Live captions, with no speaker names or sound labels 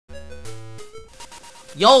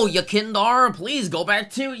Yo, Yakindar, please go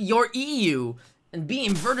back to your EU and be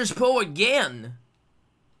Inverters Pro again.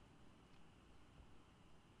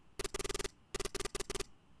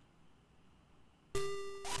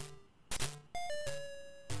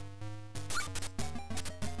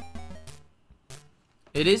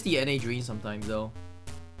 It is the NA dream sometimes, though.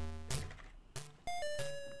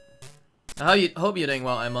 Hope you're doing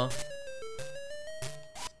well, Emma.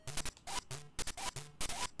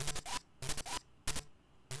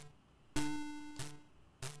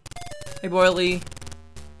 Hey, Boily.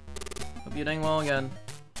 Hope you're doing well again.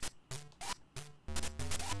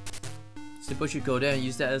 Simple should go there and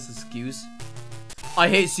use that as an excuse. I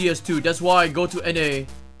hate CS2. That's why I go to NA.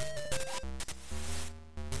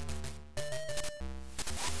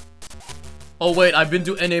 Oh wait, I've been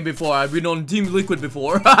to NA before. I've been on Team Liquid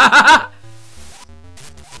before.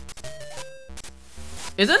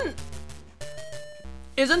 Isn't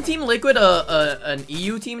Team Liquid an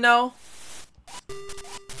EU team now?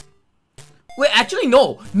 Wait, actually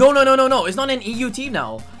no. No. It's not an EU team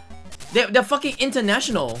now. They're fucking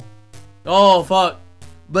international. Oh fuck.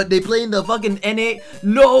 But they play in the fucking NA.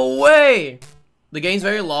 No way. The game's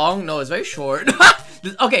very long. No, it's very short.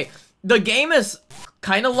 Okay, the game is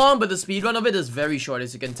kind of long, but the speedrun of it is very short,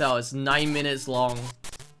 as you can tell. It's 9 minutes long.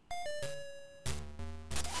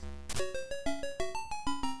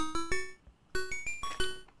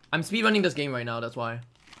 I'm speedrunning this game right now, that's why.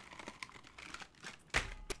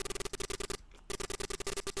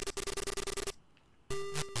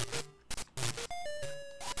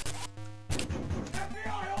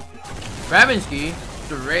 Ravinsky,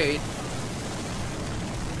 the raid.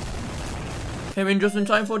 Came in just in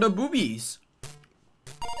time for the boobies.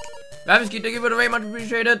 Ravinsky, thank you for the raid, much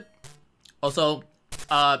appreciated. Also,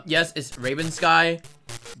 yes, it's Raven Sky,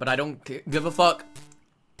 but I don't give a fuck.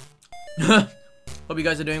 Hope you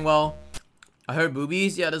guys are doing well. I heard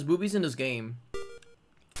boobies. Yeah, there's boobies in this game.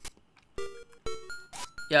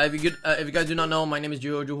 Yeah, if you guys do not know, my name is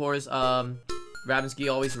Juho Horse.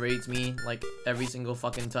 Ravinsky always raids me like every single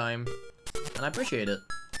fucking time, and I appreciate it.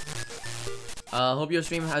 Hope your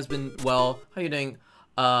stream has been well. How you doing?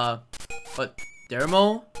 What?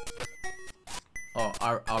 Dermo? Oh,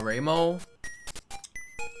 Aremo?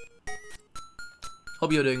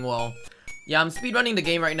 Hope you're doing well. Yeah, I'm speedrunning the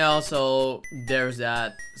game right now, so there's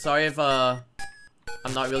that. Sorry if I'm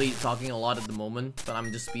not really talking a lot at the moment, but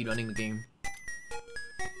I'm just speedrunning the game.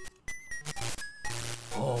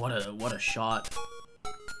 Oh, what a shot.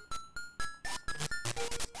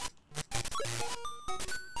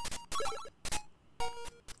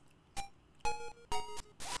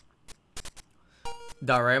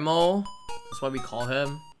 Daremo? That's what we call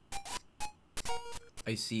him.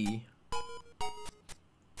 I see.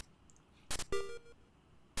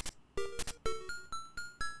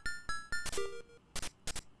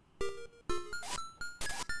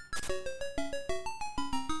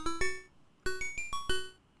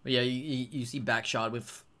 But yeah, you see Backshot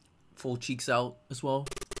with full cheeks out as well.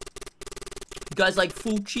 You guys like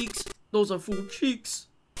full cheeks? Those are full cheeks.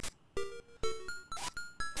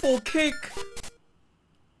 Full cake.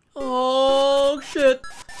 Oh shit.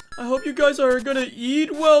 I hope you guys are gonna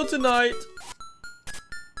eat well tonight.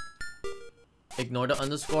 Ignore the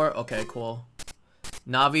underscore? Okay, cool.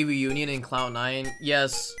 Navi reunion in Cloud9.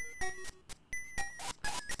 Yes.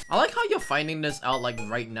 I like how you're finding this out like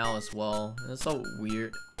right now as well. It's so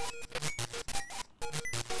weird.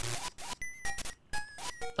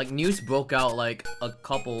 Like news broke out like a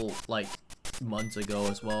couple like months ago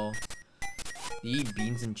as well. You eat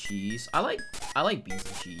beans and cheese. I like beans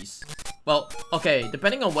and cheese. Well, okay,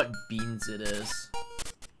 depending on what beans it is.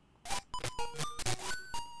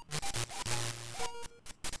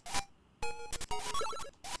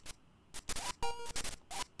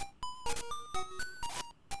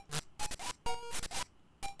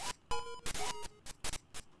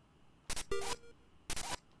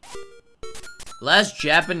 Less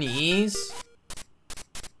Japanese?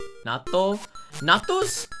 Natto?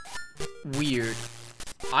 Natto's weird.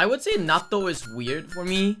 I would say natto is weird for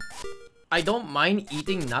me. I don't mind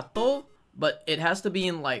eating natto, but it has to be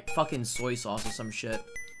in like fucking soy sauce or some shit.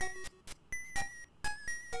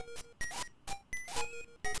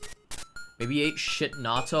 Maybe ate shit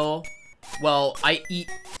natto. Well, I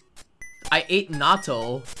ate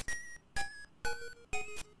natto.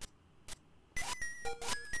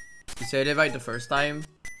 You said it right the first time?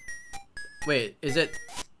 Wait, is it?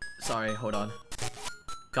 Sorry, hold on.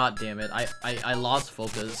 God damn it, I lost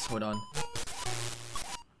focus. Hold on.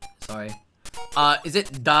 Sorry. Is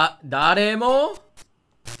it Daremo?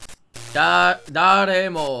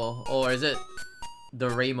 Daremo. Or is it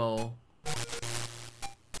Doremo?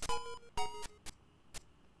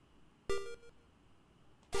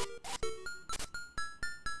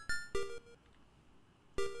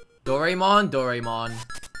 Doraemon.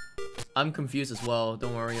 I'm confused as well.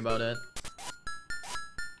 Don't worry about it.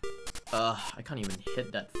 I can't even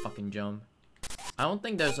hit that fucking jump. I don't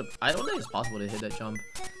think it's possible to hit that jump.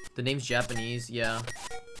 The name's Japanese, yeah.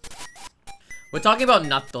 We're talking about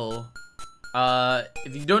natto.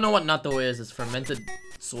 If you don't know what natto is, it's fermented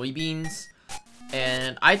soybeans.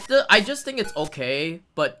 And I just think it's okay,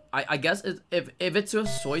 but I guess if it's with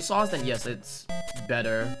soy sauce, then yes, it's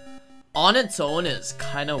better. On its own, it's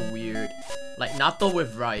kind of weird. Like natto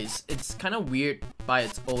with rice, it's kind of weird by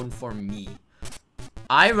its own for me.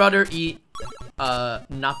 I rather eat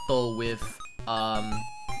natto with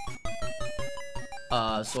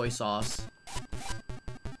soy sauce.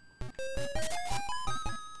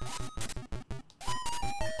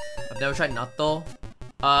 I've never tried natto.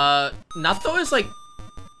 Natto is like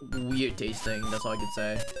weird tasting, that's all I could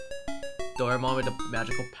say. Doraemon with a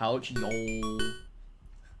magical pouch, yo.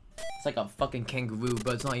 It's like a fucking kangaroo,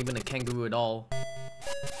 but it's not even a kangaroo at all.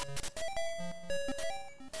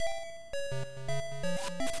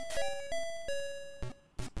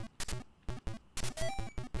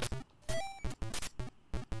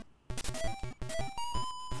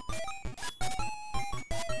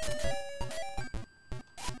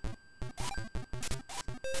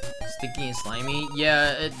 Sticky and slimy?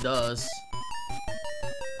 Yeah, it does.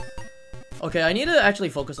 Okay, I need to actually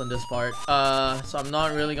focus on this part. So I'm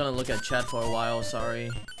not really gonna look at chat for a while, sorry.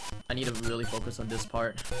 I need to really focus on this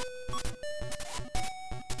part.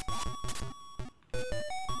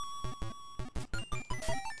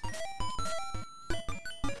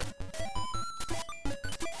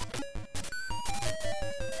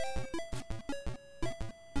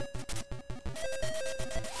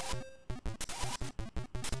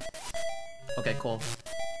 Okay, cool.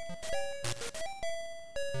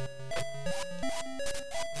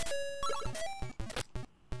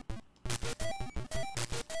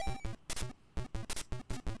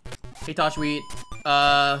 Hey, Toshweet.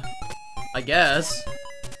 I guess.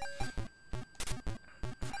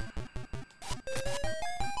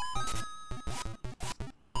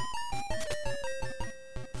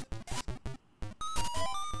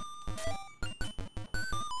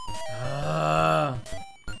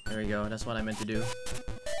 There we go. That's what I meant to do.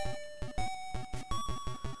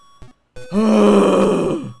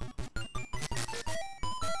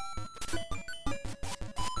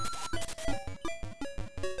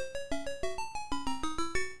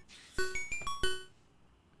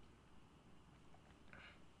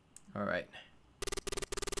 Alright.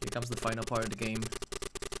 Here comes the final part of the game.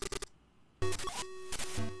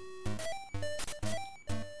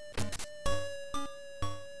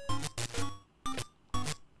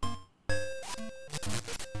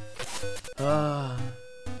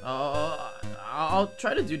 I'll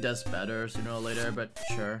try to do this better sooner or later, but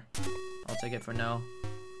sure. I'll take it for now.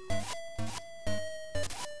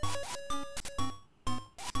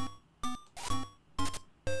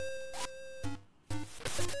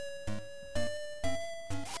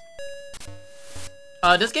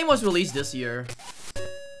 This game was released this year.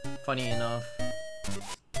 Funny enough.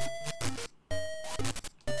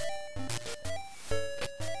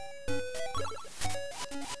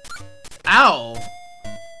 Ow!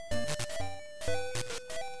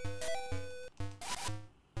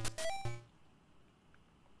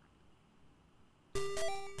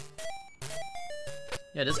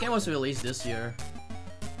 Yeah, this game was released this year.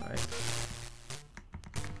 Alright.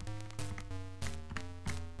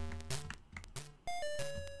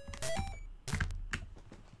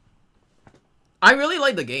 I really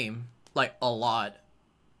like the game. Like, a lot.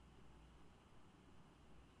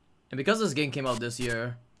 And because this game came out this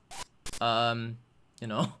year, you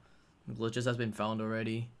know, glitches has been found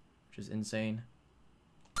already, which is insane.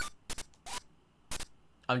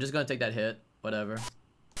 I'm just gonna take that hit, whatever.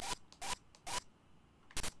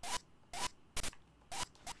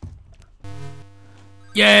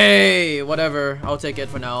 Yay! Whatever, I'll take it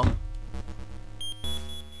for now.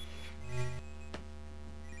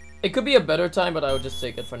 It could be a better time, but I would just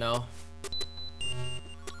take it for now.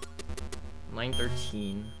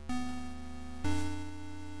 9:13.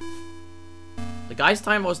 The guy's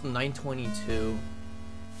time was 9:22.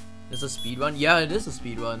 Is this a speedrun? Yeah, it is a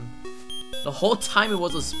speedrun. The whole time it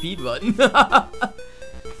was a speedrun.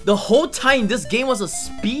 The whole time this game was a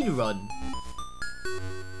speedrun.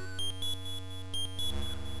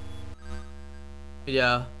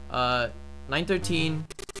 Yeah, 9:13.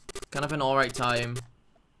 Kind of an alright time.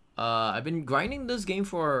 I've been grinding this game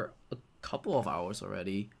for a couple of hours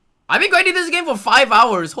already. I've been grinding this game for 5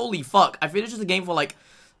 hours. Holy fuck! I finished the game for like,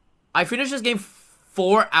 I finished this game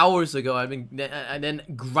 4 hours ago. I've been and then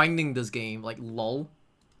grinding this game like lol.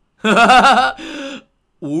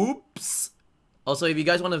 Oops. Also, if you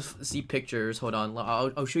guys want to see pictures, hold on.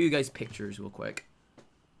 I'll show you guys pictures real quick.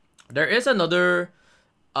 There is another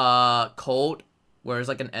code where it's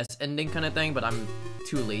like an S ending kind of thing, but I'm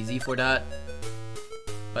too lazy for that.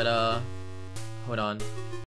 But hold on.